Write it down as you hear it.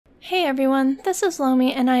Hey everyone, this is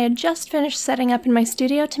Lomi, and I had just finished setting up in my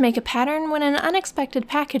studio to make a pattern when an unexpected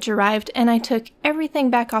package arrived and I took everything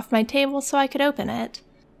back off my table so I could open it.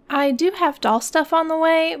 I do have doll stuff on the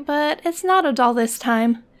way, but it's not a doll this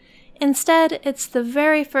time. Instead, it's the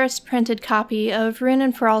very first printed copy of Rune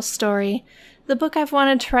and Firal's story, the book I've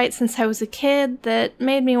wanted to write since I was a kid that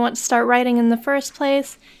made me want to start writing in the first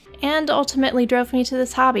place, and ultimately drove me to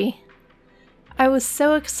this hobby. I was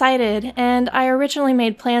so excited, and I originally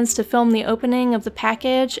made plans to film the opening of the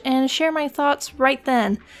package and share my thoughts right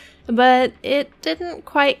then, but it didn't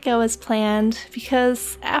quite go as planned,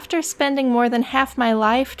 because after spending more than half my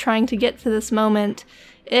life trying to get to this moment,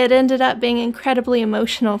 it ended up being incredibly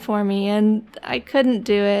emotional for me, and I couldn't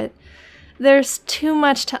do it. There's too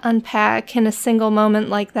much to unpack in a single moment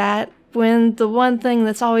like that, when the one thing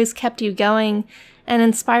that's always kept you going and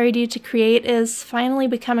inspired you to create is finally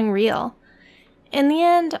becoming real. In the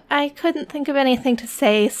end, I couldn't think of anything to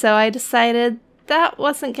say, so I decided that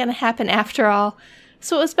wasn't going to happen after all,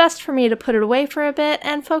 so it was best for me to put it away for a bit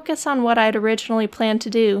and focus on what I'd originally planned to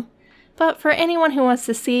do. But for anyone who wants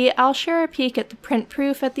to see, I'll share a peek at the print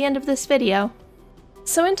proof at the end of this video.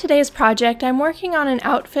 So in today's project, I'm working on an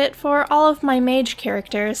outfit for all of my mage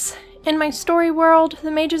characters. In my story world,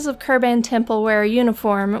 the mages of Kerban Temple wear a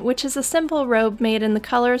uniform, which is a simple robe made in the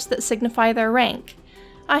colors that signify their rank.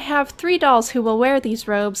 I have 3 dolls who will wear these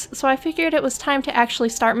robes, so I figured it was time to actually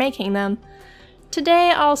start making them.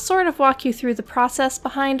 Today, I'll sort of walk you through the process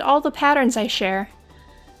behind all the patterns I share.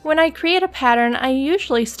 When I create a pattern, I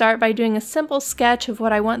usually start by doing a simple sketch of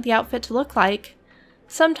what I want the outfit to look like.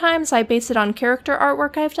 Sometimes I base it on character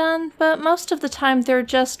artwork I've done, but most of the time they're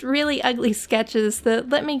just really ugly sketches that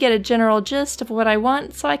let me get a general gist of what I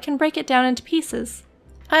want so I can break it down into pieces.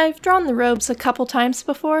 I've drawn the robes a couple times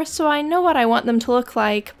before, so I know what I want them to look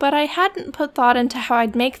like, but I hadn't put thought into how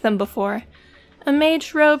I'd make them before. A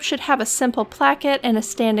mage robe should have a simple placket and a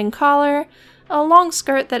standing collar, a long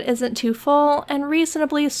skirt that isn't too full, and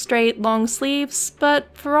reasonably straight long sleeves,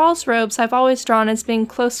 but Firal's robes I've always drawn as being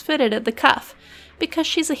close-fitted at the cuff, because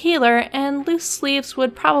she's a healer and loose sleeves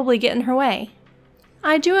would probably get in her way.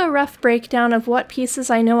 I do a rough breakdown of what pieces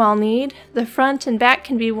I know I'll need. The front and back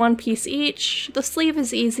can be 1 piece each, the sleeve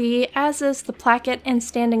is easy, as is the placket and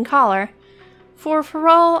standing collar. For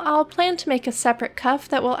Firal, I'll plan to make a separate cuff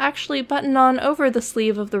that will actually button on over the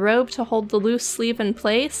sleeve of the robe to hold the loose sleeve in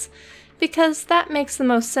place, because that makes the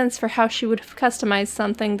most sense for how she would have customized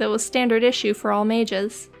something that was standard issue for all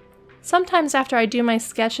mages. Sometimes after I do my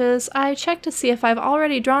sketches, I check to see if I've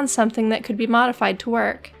already drawn something that could be modified to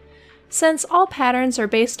work. Since all patterns are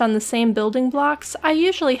based on the same building blocks, I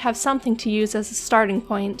usually have something to use as a starting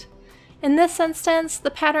point. In this instance,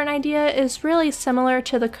 the pattern idea is really similar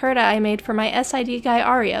to the kurta I made for my SID guy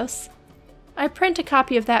Arios. I print a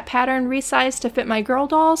copy of that pattern resized to fit my girl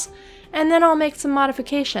dolls, and then I'll make some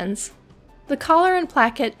modifications. The collar and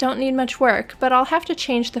placket don't need much work, but I'll have to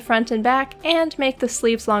change the front and back and make the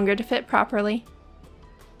sleeves longer to fit properly.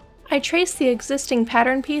 I trace the existing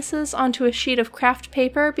pattern pieces onto a sheet of craft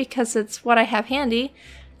paper because it's what I have handy,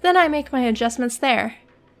 then I make my adjustments there.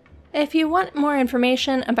 If you want more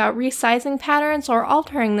information about resizing patterns or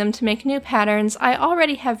altering them to make new patterns, I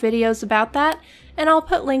already have videos about that, and I'll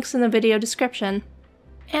put links in the video description.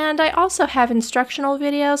 And I also have instructional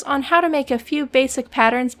videos on how to make a few basic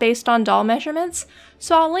patterns based on doll measurements,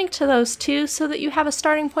 so I'll link to those too so that you have a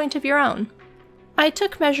starting point of your own. I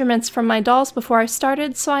took measurements from my dolls before I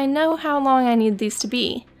started, so I know how long I need these to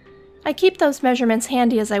be. I keep those measurements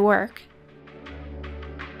handy as I work.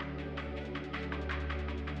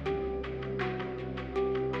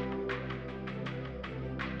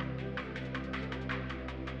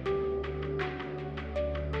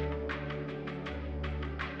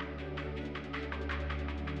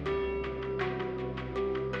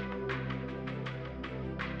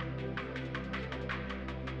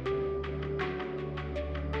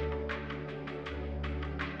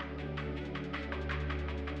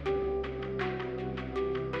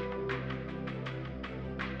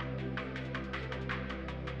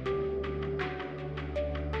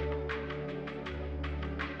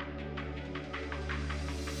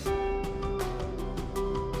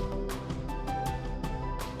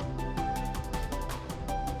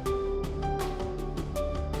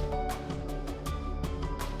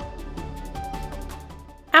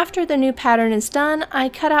 After the new pattern is done, I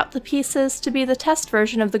cut out the pieces to be the test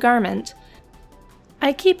version of the garment.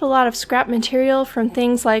 I keep a lot of scrap material from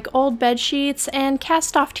things like old bed sheets and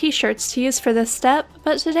cast-off t-shirts to use for this step,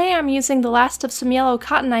 but today I'm using the last of some yellow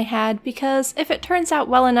cotton I had because if it turns out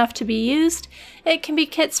well enough to be used, it can be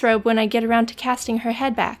Kit's robe when I get around to casting her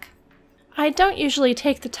head back. I don't usually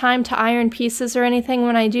take the time to iron pieces or anything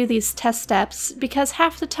when I do these test steps, because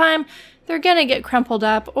half the time they're gonna get crumpled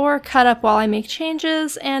up or cut up while I make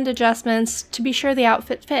changes and adjustments to be sure the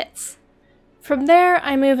outfit fits. From there,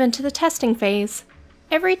 I move into the testing phase.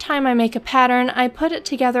 Every time I make a pattern, I put it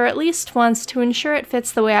together at least once to ensure it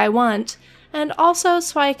fits the way I want, and also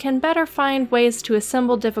so I can better find ways to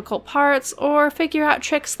assemble difficult parts or figure out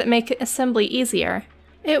tricks that make assembly easier.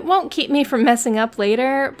 It won't keep me from messing up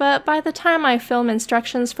later, but by the time I film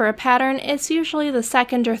instructions for a pattern, it's usually the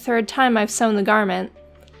second or third time I've sewn the garment.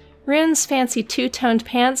 Rune's fancy two-toned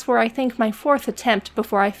pants were, I think, my fourth attempt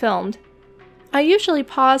before I filmed. I usually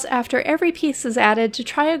pause after every piece is added to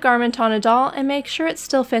try a garment on a doll and make sure it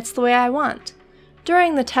still fits the way I want.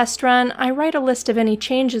 During the test run, I write a list of any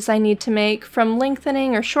changes I need to make, from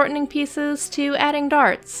lengthening or shortening pieces to adding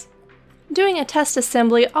darts. Doing a test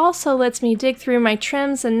assembly also lets me dig through my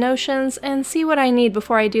trims and notions and see what I need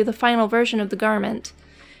before I do the final version of the garment.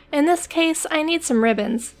 In this case, I need some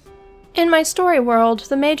ribbons. In my story world,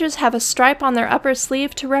 the mages have a stripe on their upper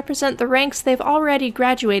sleeve to represent the ranks they've already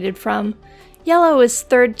graduated from. Yellow is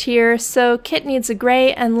third tier, so Kit needs a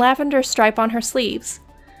gray and lavender stripe on her sleeves.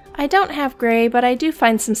 I don't have gray, but I do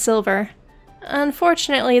find some silver.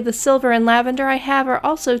 Unfortunately, the silver and lavender I have are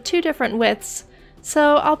also two different widths,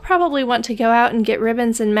 so I'll probably want to go out and get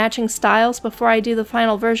ribbons in matching styles before I do the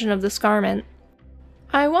final version of this garment.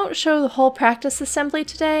 I won't show the whole practice assembly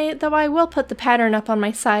today, though I will put the pattern up on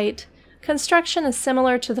my site. Construction is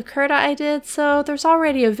similar to the kurta I did, so there's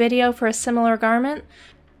already a video for a similar garment.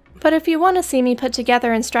 But if you want to see me put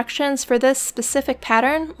together instructions for this specific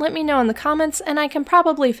pattern, let me know in the comments and I can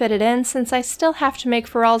probably fit it in since I still have to make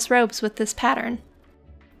Firal's robes with this pattern.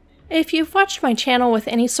 If you've watched my channel with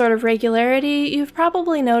any sort of regularity, you've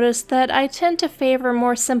probably noticed that I tend to favor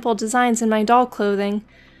more simple designs in my doll clothing.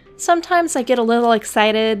 Sometimes I get a little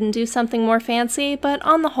excited and do something more fancy, but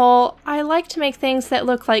on the whole, I like to make things that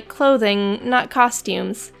look like clothing, not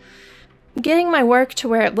costumes. Getting my work to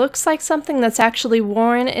where it looks like something that's actually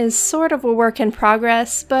worn is sort of a work in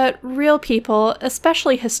progress, but real people,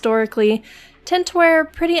 especially historically, tend to wear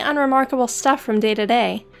pretty unremarkable stuff from day to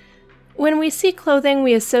day. When we see clothing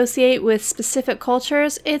we associate with specific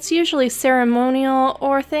cultures, it's usually ceremonial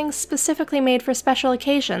or things specifically made for special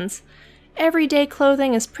occasions. Everyday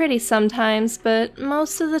clothing is pretty sometimes, but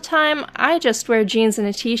most of the time I just wear jeans and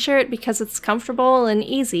a t-shirt because it's comfortable and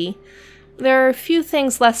easy. There are few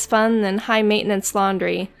things less fun than high-maintenance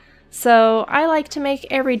laundry, so I like to make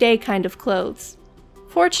everyday kind of clothes.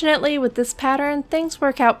 Fortunately, with this pattern, things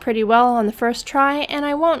work out pretty well on the first try, and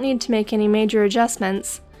I won't need to make any major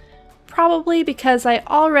adjustments. Probably because I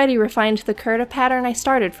already refined the kurta pattern I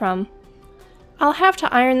started from. I'll have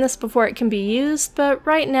to iron this before it can be used, but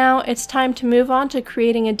right now it's time to move on to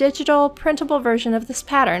creating a digital, printable version of this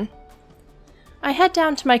pattern. I head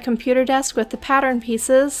down to my computer desk with the pattern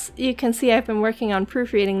pieces. You can see I've been working on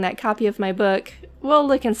proofreading that copy of my book. We'll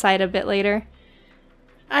look inside a bit later.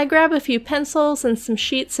 I grab a few pencils and some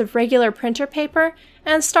sheets of regular printer paper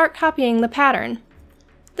and start copying the pattern.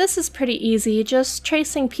 This is pretty easy, just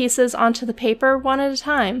tracing pieces onto the paper one at a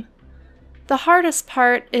time. The hardest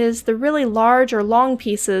part is the really large or long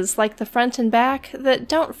pieces, like the front and back, that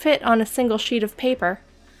don't fit on a single sheet of paper.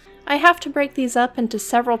 I have to break these up into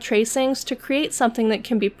several tracings to create something that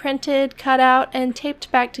can be printed, cut out, and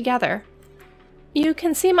taped back together. You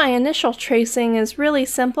can see my initial tracing is really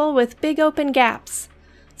simple with big open gaps.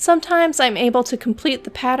 Sometimes I'm able to complete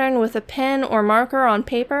the pattern with a pen or marker on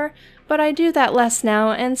paper, but I do that less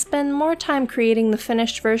now and spend more time creating the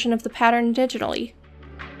finished version of the pattern digitally.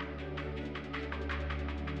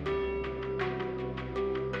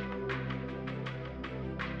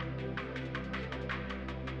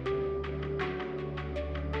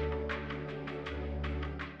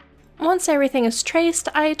 Once everything is traced,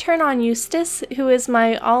 I turn on Eustace, who is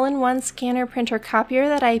my all-in-one scanner printer copier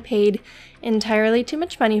that I paid entirely too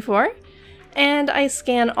much money for, and I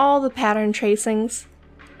scan all the pattern tracings.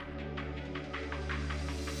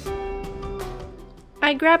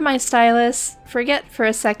 I grab my stylus, forget for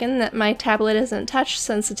a second that my tablet isn't touch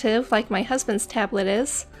sensitive like my husband's tablet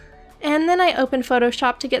is, and then I open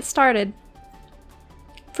Photoshop to get started.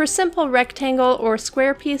 For simple rectangle or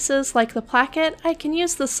square pieces like the placket, I can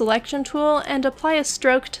use the selection tool and apply a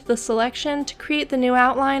stroke to the selection to create the new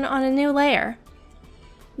outline on a new layer.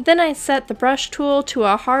 Then I set the brush tool to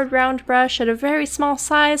a hard round brush at a very small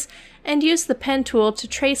size and use the pen tool to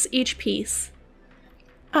trace each piece.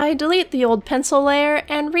 I delete the old pencil layer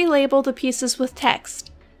and relabel the pieces with text.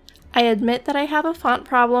 I admit that I have a font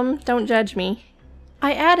problem, don't judge me.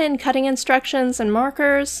 I add in cutting instructions and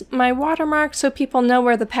markers, my watermark so people know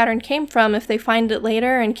where the pattern came from if they find it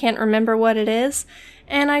later and can't remember what it is,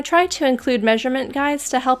 and I try to include measurement guides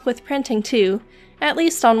to help with printing too, at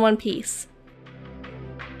least on one piece.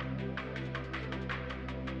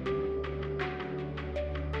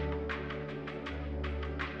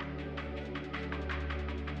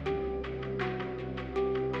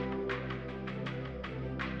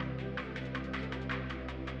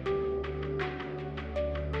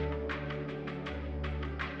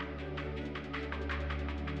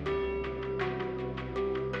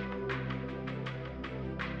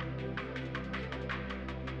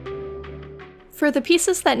 For the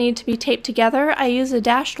pieces that need to be taped together, I use a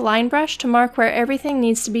dashed line brush to mark where everything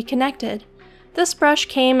needs to be connected. This brush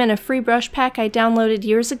came in a free brush pack I downloaded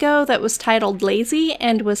years ago that was titled Lazy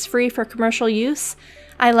and was free for commercial use.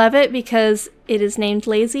 I love it because it is named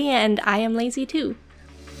Lazy and I am lazy too.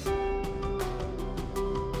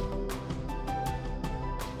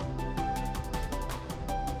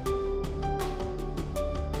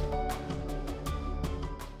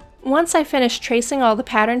 Once I finish tracing all the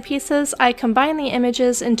pattern pieces, I combine the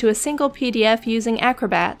images into a single PDF using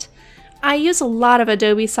Acrobat. I use a lot of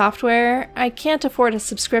Adobe software. I can't afford a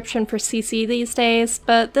subscription for CC these days,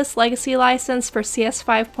 but this legacy license for CS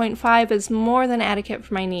 5.5 is more than adequate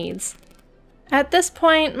for my needs. At this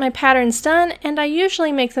point, my pattern's done, and I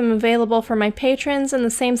usually make them available for my patrons in the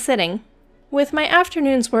same sitting. With my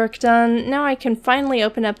afternoon's work done, now I can finally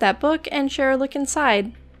open up that book and share a look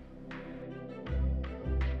inside.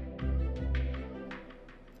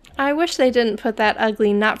 I wish they didn't put that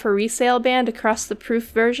ugly not for resale band across the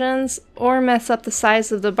proof versions, or mess up the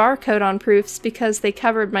size of the barcode on proofs because they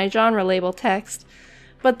covered my genre label text,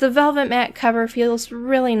 but the velvet matte cover feels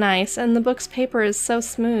really nice and the book's paper is so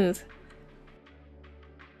smooth.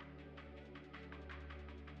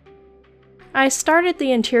 I started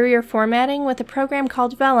the interior formatting with a program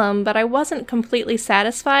called Vellum, but I wasn't completely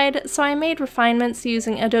satisfied, so I made refinements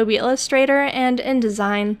using Adobe Illustrator and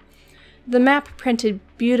InDesign. The map printed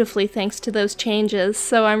beautifully thanks to those changes,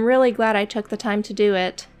 so I'm really glad I took the time to do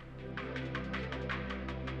it.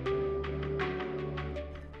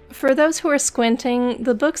 For those who are squinting,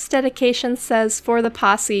 the book's dedication says "For the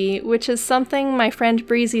Posse," which is something my friend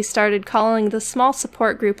Breezy started calling the small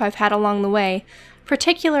support group I've had along the way,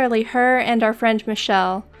 particularly her and our friend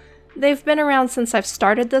Michelle. They've been around since I've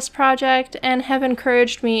started this project and have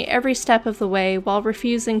encouraged me every step of the way while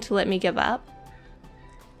refusing to let me give up.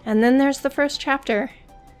 And then there's the first chapter.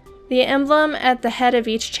 The emblem at the head of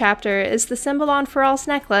each chapter is the symbol on Firal's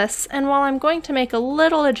necklace, and while I'm going to make a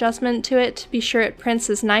little adjustment to it to be sure it prints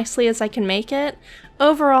as nicely as I can make it,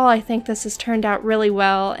 overall I think this has turned out really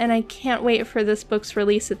well, and I can't wait for this book's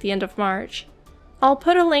release at the end of March. I'll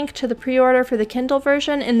put a link to the pre-order for the Kindle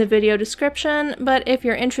version in the video description, but if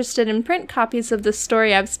you're interested in print copies of this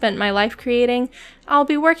story I've spent my life creating, I'll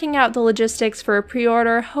be working out the logistics for a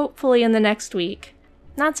pre-order hopefully in the next week.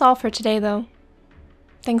 That's all for today, though.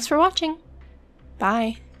 Thanks for watching.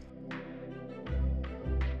 Bye.